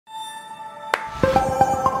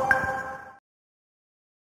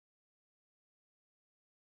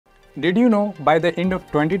Did you know by the end of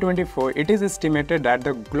 2024, it is estimated that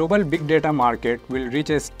the global big data market will reach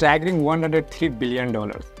a staggering $103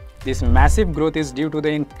 billion. This massive growth is due to the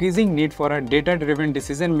increasing need for a data-driven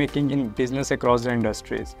decision-making in business across the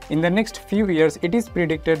industries. In the next few years, it is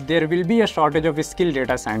predicted there will be a shortage of skilled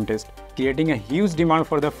data scientists, creating a huge demand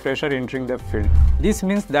for the fresher entering the field. This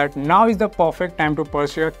means that now is the perfect time to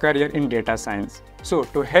pursue a career in data science. So,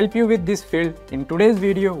 to help you with this field, in today's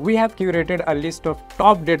video, we have curated a list of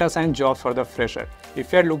top data science jobs for the fresher.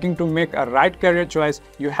 If you are looking to make a right career choice,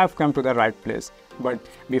 you have come to the right place. But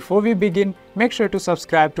before we begin, make sure to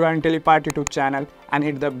subscribe to our Intellipaat YouTube channel and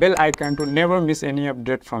hit the bell icon to never miss any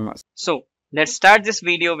update from us. So, let's start this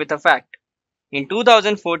video with a fact. In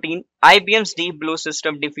 2014, IBM's Deep Blue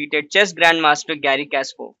system defeated chess grandmaster Garry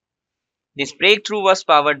Kasparov. This breakthrough was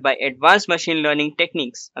powered by advanced machine learning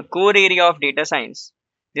techniques, a core area of data science.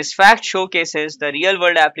 This fact showcases the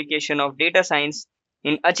real-world application of data science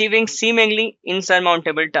in achieving seemingly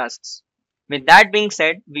insurmountable tasks. With that being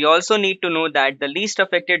said, we also need to know that the least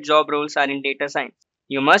affected job roles are in data science.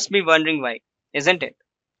 You must be wondering why, isn't it?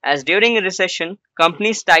 As during a recession,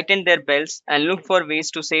 companies tighten their belts and look for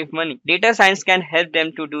ways to save money. Data science can help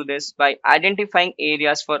them to do this by identifying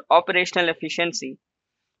areas for operational efficiency,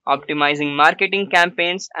 optimizing marketing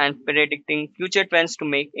campaigns, and predicting future trends to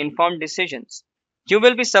make informed decisions. You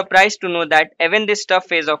will be surprised to know that even this tough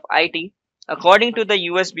phase of IT, according to the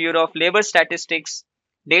US Bureau of Labor Statistics,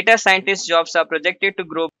 data scientist jobs are projected to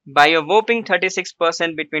grow by a whopping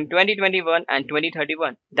 36% between 2021 and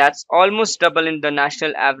 2031. That's almost double in the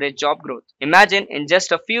national average job growth. Imagine in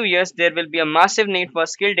just a few years there will be a massive need for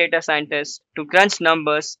skilled data scientists to crunch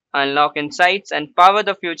numbers, unlock insights, and power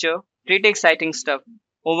the future. Pretty exciting stuff.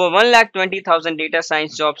 Over 120,000 data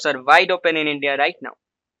science jobs are wide open in India right now.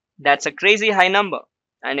 That's a crazy high number,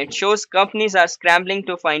 and it shows companies are scrambling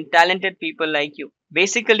to find talented people like you.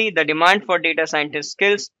 Basically, the demand for data scientist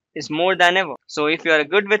skills is more than ever. So if you are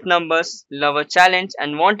good with numbers, love a challenge,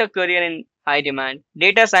 and want a career in high demand,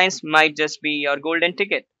 data science might just be your golden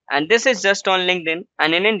ticket. And this is just on LinkedIn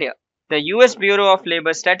and in India. The US Bureau of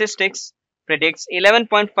Labor Statistics predicts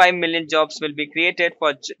 11.5 million jobs will be created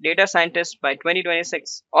for data scientists by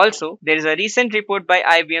 2026. Also, there is a recent report by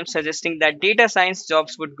IBM suggesting that data science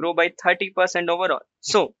jobs would grow by 30% overall.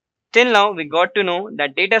 So, till now, we got to know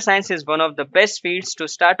that data science is one of the best fields to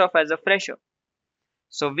start off as a fresher.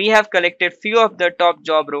 So, we have collected few of the top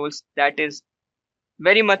job roles that is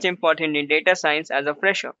very much important in data science as a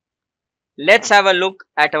fresher. Let's have a look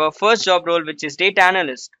at our first job role, which is data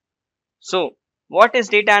analyst. So, what is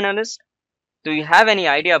data analyst? Do you have any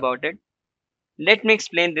idea about it? Let me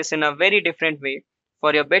explain this in a very different way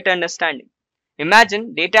for your better understanding.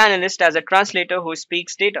 Imagine data analyst as a translator who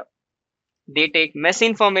speaks data. They take messy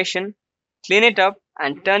information, clean it up,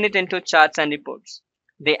 and turn it into charts and reports.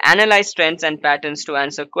 They analyze trends and patterns to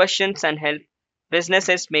answer questions and help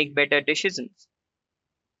businesses make better decisions.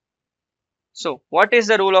 So, what is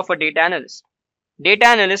the role of a data analyst? Data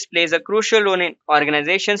analyst plays a crucial role in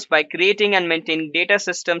organizations by creating and maintaining data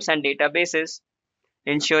systems and databases,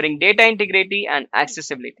 ensuring data integrity and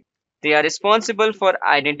accessibility. They are responsible for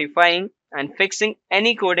identifying and fixing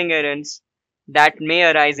any coding errors that may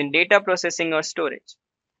arise in data processing or storage.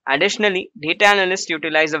 Additionally, data analysts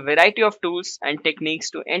utilize a variety of tools and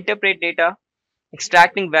techniques to interpret data,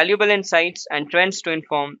 extracting valuable insights and trends to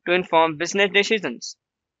inform business decisions.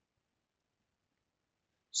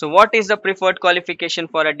 So what is the preferred qualification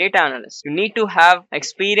for a data analyst? You need to have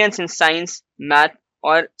experience in science, math,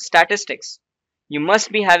 or statistics. You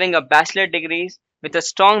must be having a bachelor degree with a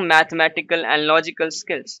strong mathematical and logical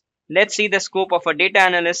skills. Let's see the scope of a data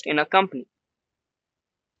analyst in a company.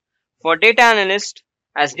 For data analysts,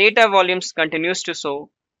 as data volumes continues to soar,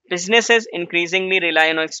 businesses increasingly rely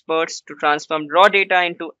on experts to transform raw data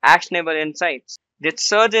into actionable insights. This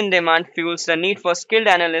surge in demand fuels the need for skilled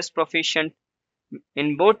analysts proficient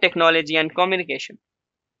in both technology and communication.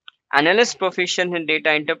 Analysts proficient in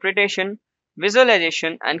data interpretation,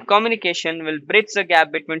 visualization, and communication will bridge the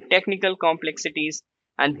gap between technical complexities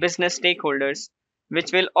and business stakeholders,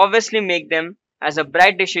 which will obviously make them as a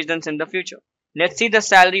bright decisions in the future. Let's see the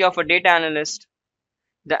salary of a data analyst.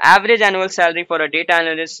 The average annual salary for a data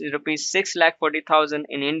analyst is Rs 6,40,000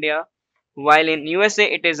 in India, while in USA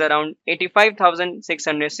it is around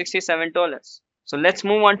 $85,667. So let's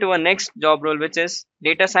move on to our next job role, which is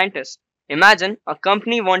data scientist. Imagine a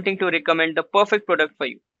company wanting to recommend the perfect product for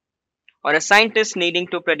you, or a scientist needing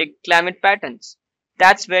to predict climate patterns.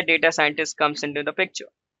 That's where data scientist comes into the picture,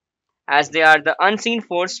 as they are the unseen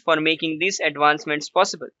force for making these advancements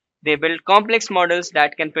possible. They build complex models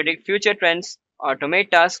that can predict future trends, automate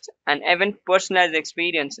tasks, and even personalize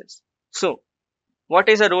experiences. So, what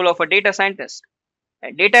is the role of a data scientist?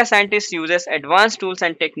 A data scientist uses advanced tools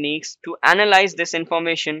and techniques to analyze this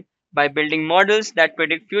information by building models that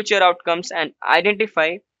predict future outcomes and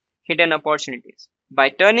identify hidden opportunities. By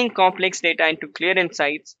turning complex data into clear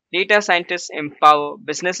insights, data scientists empower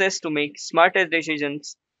businesses to make smarter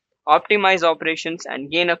decisions, optimize operations, and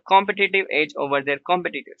gain a competitive edge over their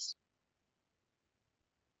competitors.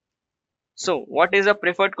 So, what is a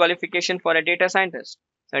preferred qualification for a data scientist?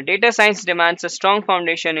 A data science demands a strong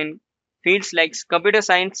foundation in fields like computer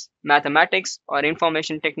science, mathematics, or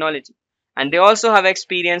information technology, and they also have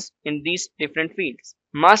experience in these different fields.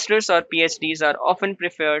 Masters or PhDs are often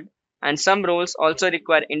preferred, and some roles also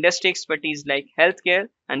require industry expertise like healthcare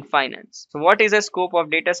and finance. So, what is the scope of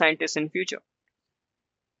data scientists in future?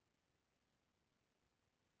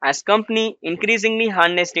 As companies increasingly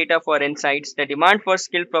harness data for insights, the demand for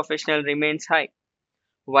skilled professionals remains high.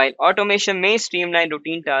 While automation may streamline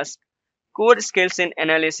routine tasks, core skills in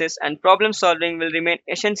analysis and problem solving will remain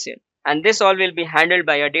essential, and this all will be handled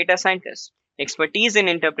by a data scientist. Expertise in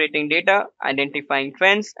interpreting data, identifying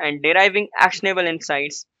trends, and deriving actionable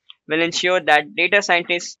insights will ensure that data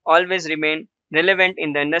scientists always remain relevant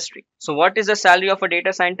in the industry. So, what is the salary of a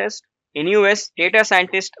data scientist? In US, data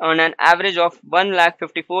scientists earn an average of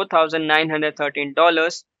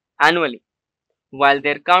 $1,54,913 annually, while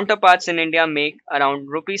their counterparts in India make around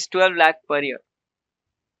rupees 12 lakh per year.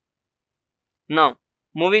 Now,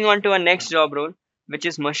 moving on to our next job role, which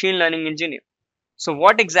is machine learning engineer. So,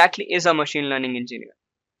 what exactly is a machine learning engineer?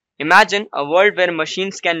 Imagine a world where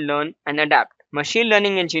machines can learn and adapt. Machine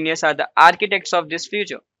learning engineers are the architects of this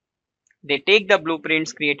future. They take the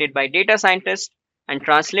blueprints created by data scientists and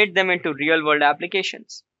translate them into real world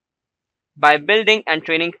applications. By building and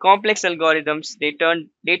training complex algorithms, they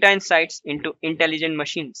turn data insights into intelligent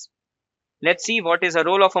machines. Let's see what is the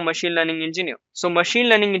role of a machine learning engineer. So machine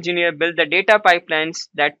learning engineer build the data pipelines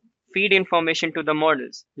that feed information to the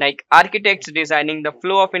models, like architects designing the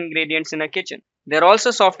flow of ingredients in a kitchen. They're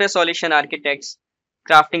also software solution architects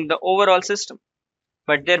crafting the overall system.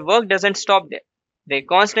 But their work doesn't stop there. They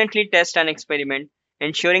constantly test and experiment,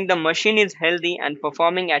 ensuring the machine is healthy and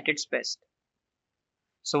performing at its best.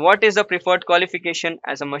 So what is the preferred qualification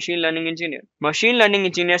as a machine learning engineer? Machine learning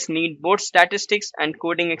engineers need both statistics and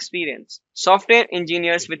coding experience. Software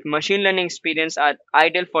engineers with machine learning experience are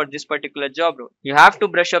ideal for this particular job role. You have to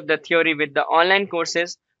brush up the theory with the online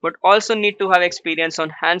courses, but also need to have experience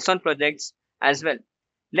on hands-on projects as well.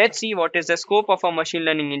 Let's see what is the scope of a machine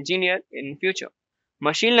learning engineer in future.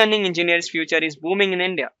 Machine learning engineers' future is booming in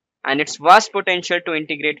India, and its vast potential to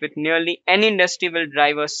integrate with nearly any industry will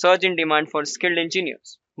drive a surge in demand for skilled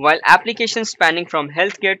engineers. While applications spanning from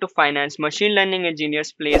healthcare to finance, machine learning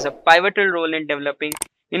engineers plays a pivotal role in developing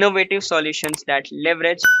innovative solutions that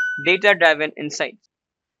leverage data-driven insights.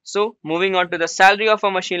 So, moving on to the salary of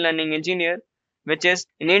a machine learning engineer, which is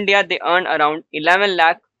in India they earn around 11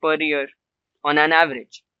 lakh per year on an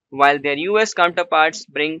average, while their US counterparts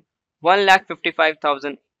bring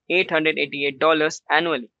 $1,55,888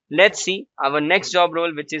 annually. Let's see our next job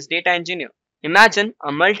role, which is data engineer. Imagine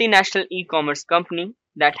a multinational e-commerce company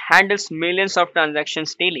that handles millions of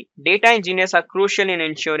transactions daily. Data engineers are crucial in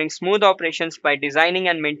ensuring smooth operations by designing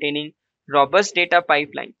and maintaining robust data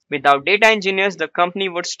pipelines. Without data engineers, the company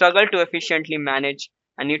would struggle to efficiently manage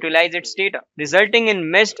and utilize its data, resulting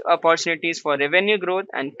in missed opportunities for revenue growth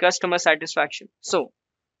and customer satisfaction. So,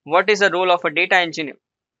 what is the role of a data engineer?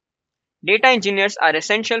 Data engineers are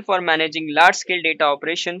essential for managing large-scale data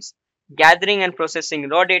operations, gathering and processing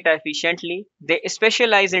raw data efficiently. They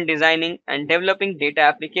specialize in designing and developing data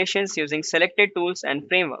applications using selected tools and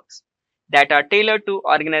frameworks that are tailored to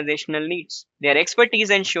organizational needs. Their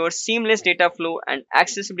expertise ensures seamless data flow and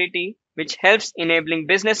accessibility, which helps enabling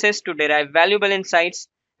businesses to derive valuable insights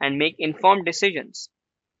and make informed decisions.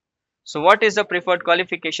 So, what is the preferred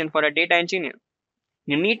qualification for a data engineer?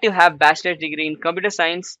 You need to have bachelor's degree in computer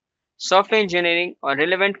science, software engineering, or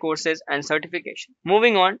relevant courses and certification.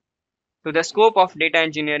 Moving on to the scope of data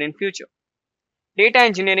engineer in future. Data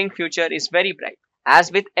engineering future is very bright.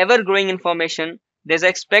 As with ever growing information, there's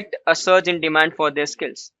expect a surge in demand for their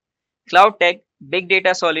skills. Cloud tech, big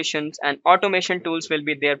data solutions, and automation tools will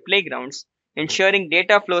be their playgrounds, ensuring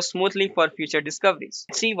data flows smoothly for future discoveries.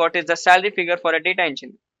 Let's see what is the salary figure for a data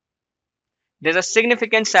engineer. There's a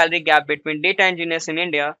significant salary gap between data engineers in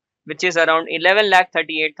India, which is around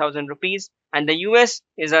 11,38,000 rupees, and the US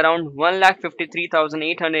is around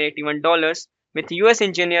 $1,53,881, with US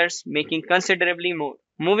engineers making considerably more.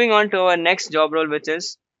 Moving on to our next job role, which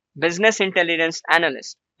is business intelligence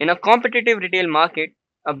analyst. In a competitive retail market,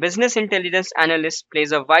 a business intelligence analyst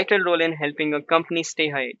plays a vital role in helping a company stay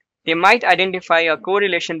ahead. They might identify a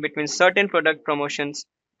correlation between certain product promotions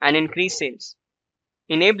and increased sales,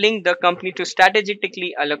 enabling the company to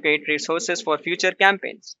strategically allocate resources for future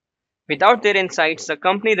campaigns. Without their insights, the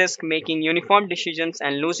company risks making uniform decisions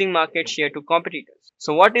and losing market share to competitors.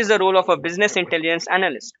 So, what is the role of a business intelligence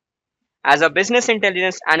analyst? As a business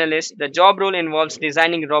intelligence analyst, the job role involves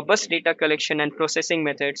designing robust data collection and processing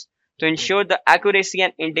methods to ensure the accuracy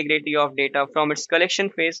and integrity of data from its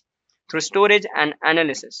collection phase through storage and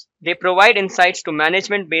analysis. They provide insights to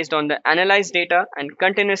management based on the analyzed data and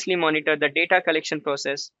continuously monitor the data collection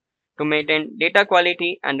process to maintain data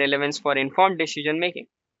quality and relevance for informed decision making.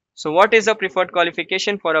 So, what is the preferred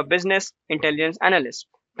qualification for a business intelligence analyst?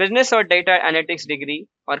 Business or data analytics degree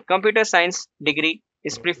or computer science degree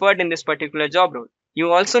is preferred in this particular job role.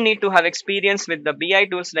 You also need to have experience with the BI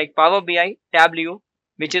tools like Power BI, Tableau,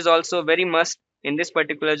 which is also very must in this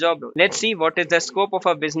particular job role. Let's see what is the scope of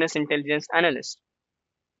a business intelligence analyst.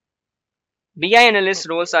 BI analyst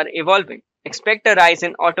roles are evolving. Expect a rise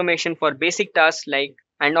in automation for basic tasks like,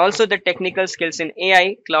 and also the technical skills in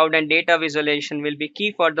AI, cloud and data visualization will be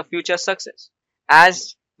key for the future success,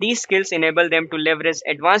 as these skills enable them to leverage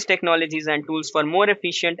advanced technologies and tools for more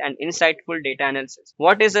efficient and insightful data analysis.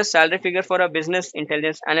 What is the salary figure for a business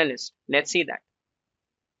intelligence analyst? Let's see that.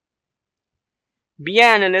 BI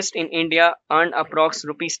analysts in India earn approx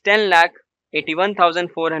rupees 10 lakh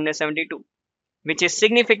 81,472, which is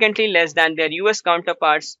significantly less than their US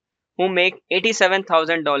counterparts who make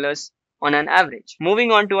 $87,000 on an average.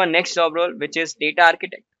 Moving on to our next job role, which is data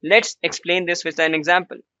architect. Let's explain this with an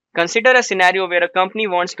example. Consider a scenario where a company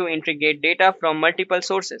wants to integrate data from multiple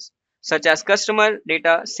sources, such as customer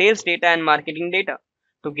data, sales data, and marketing data,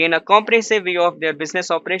 to gain a comprehensive view of their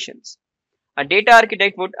business operations. A data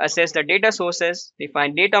architect would assess the data sources,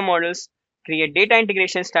 define data models, create data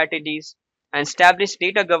integration strategies, and establish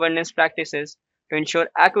data governance practices to ensure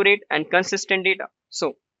accurate and consistent data.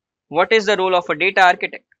 So, what is the role of a data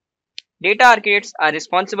architect? Data architects are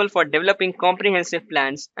responsible for developing comprehensive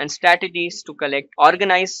plans and strategies to collect,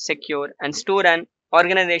 organize, secure, and store an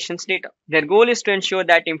organization's data. Their goal is to ensure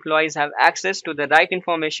that employees have access to the right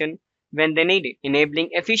information when they need it, enabling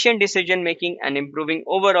efficient decision making and improving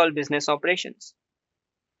overall business operations.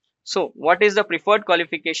 So, what is the preferred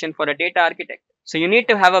qualification for a data architect? So, you need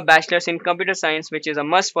to have a bachelor's in computer science, which is a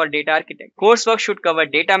must for data architect. Coursework should cover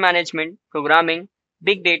data management, programming,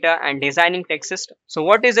 big data, and designing tech systems. So,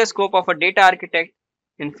 what is the scope of a data architect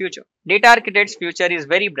in future? Data architects' future is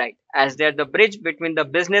very bright, as they are the bridge between the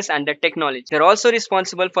business and the technology. They are also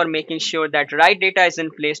responsible for making sure that right data is in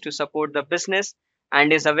place to support the business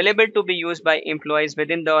and is available to be used by employees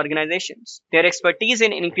within the organizations. Their expertise is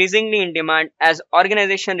increasingly in demand as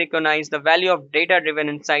organizations recognize the value of data-driven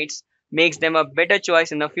insights makes them a better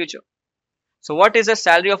choice in the future. So, what is the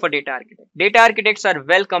salary of a data architect? Data architects are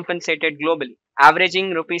well compensated globally,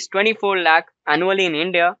 averaging rupees 24 lakh annually in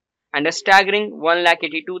India and a staggering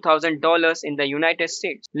 $1,82,000 in the United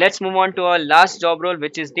States. Let's move on to our last job role,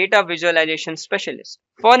 which is data visualization specialist.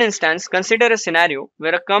 For instance, consider a scenario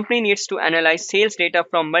where a company needs to analyze sales data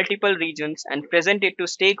from multiple regions and present it to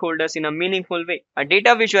stakeholders in a meaningful way. A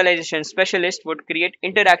data visualization specialist would create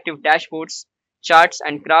interactive dashboards, charts,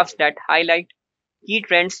 and graphs that highlight key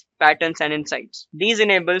trends, patterns, and insights. These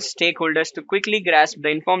enable stakeholders to quickly grasp the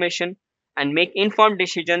information and make informed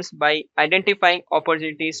decisions by identifying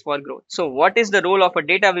opportunities for growth. So, what is the role of a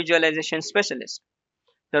data visualization specialist?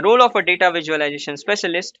 The role of a data visualization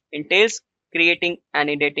specialist entails creating and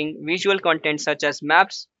editing visual content such as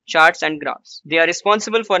maps, charts, and graphs. They are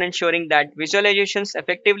responsible for ensuring that visualizations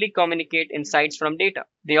effectively communicate insights from data.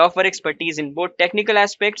 They offer expertise in both technical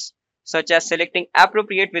aspects, such as selecting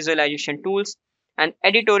appropriate visualization tools, and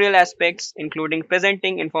editorial aspects, including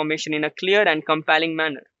presenting information in a clear and compelling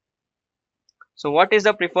manner. So, what is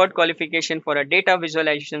the preferred qualification for a data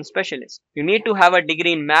visualization specialist? You need to have a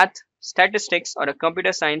degree in math, statistics, or a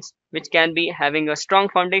computer science, which can be having a strong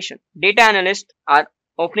foundation. Data analysts are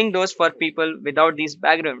opening doors for people without these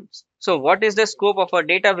backgrounds. So, what is the scope of a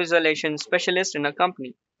data visualization specialist in a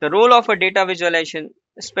company? The role of a data visualization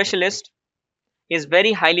specialist is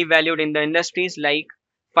very highly valued in the industries like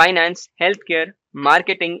finance, healthcare,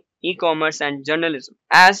 marketing, e-commerce, and journalism,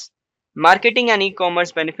 as marketing and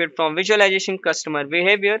e-commerce benefit from visualization customer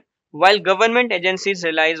behavior, while government agencies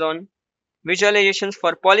rely on visualizations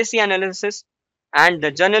for policy analysis, and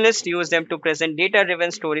the journalists use them to present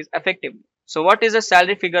data-driven stories effectively. So, what is the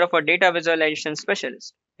salary figure of a data visualization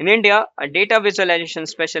specialist? In India, a data visualization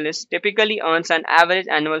specialist typically earns an average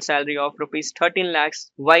annual salary of rupees 13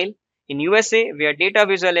 lakhs, while in USA, where data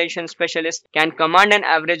visualization specialists can command an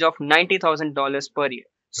average of $90,000 per year.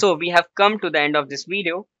 So we have come to the end of this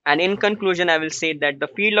video, and in conclusion I will say that the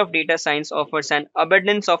field of data science offers an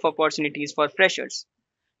abundance of opportunities for freshers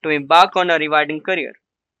to embark on a rewarding career.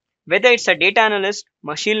 Whether it's a data analyst,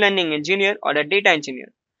 machine learning engineer, or a data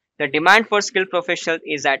engineer, the demand for skilled professionals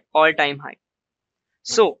is at all-time high.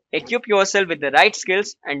 So, equip yourself with the right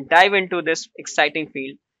skills and dive into this exciting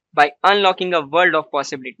field by unlocking a world of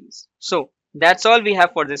possibilities. So, that's all we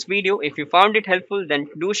have for this video. If you found it helpful, then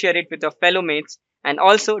do share it with your fellow mates. And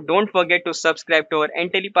also, don't forget to subscribe to our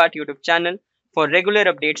Intellipaat YouTube channel for regular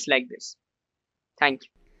updates like this. Thank you.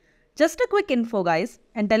 Just a quick info guys,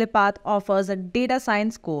 Intellipaat offers a data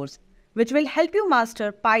science course which will help you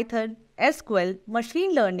master Python, SQL,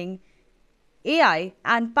 machine learning, AI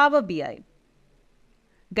and Power BI.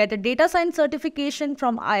 Get a data science certification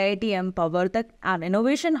from IIT Empowertak and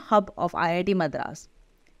Innovation Hub of IIT Madras.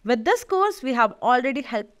 With this course, we have already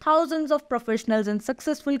helped thousands of professionals in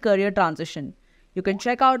successful career transition. You can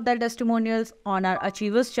check out their testimonials on our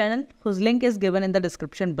Achievers channel, whose link is given in the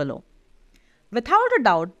description below. Without a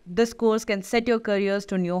doubt, this course can set your careers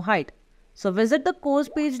to new height. So visit the course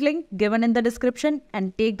page link given in the description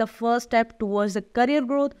and take the first step towards the career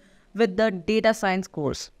growth with the data science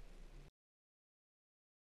course.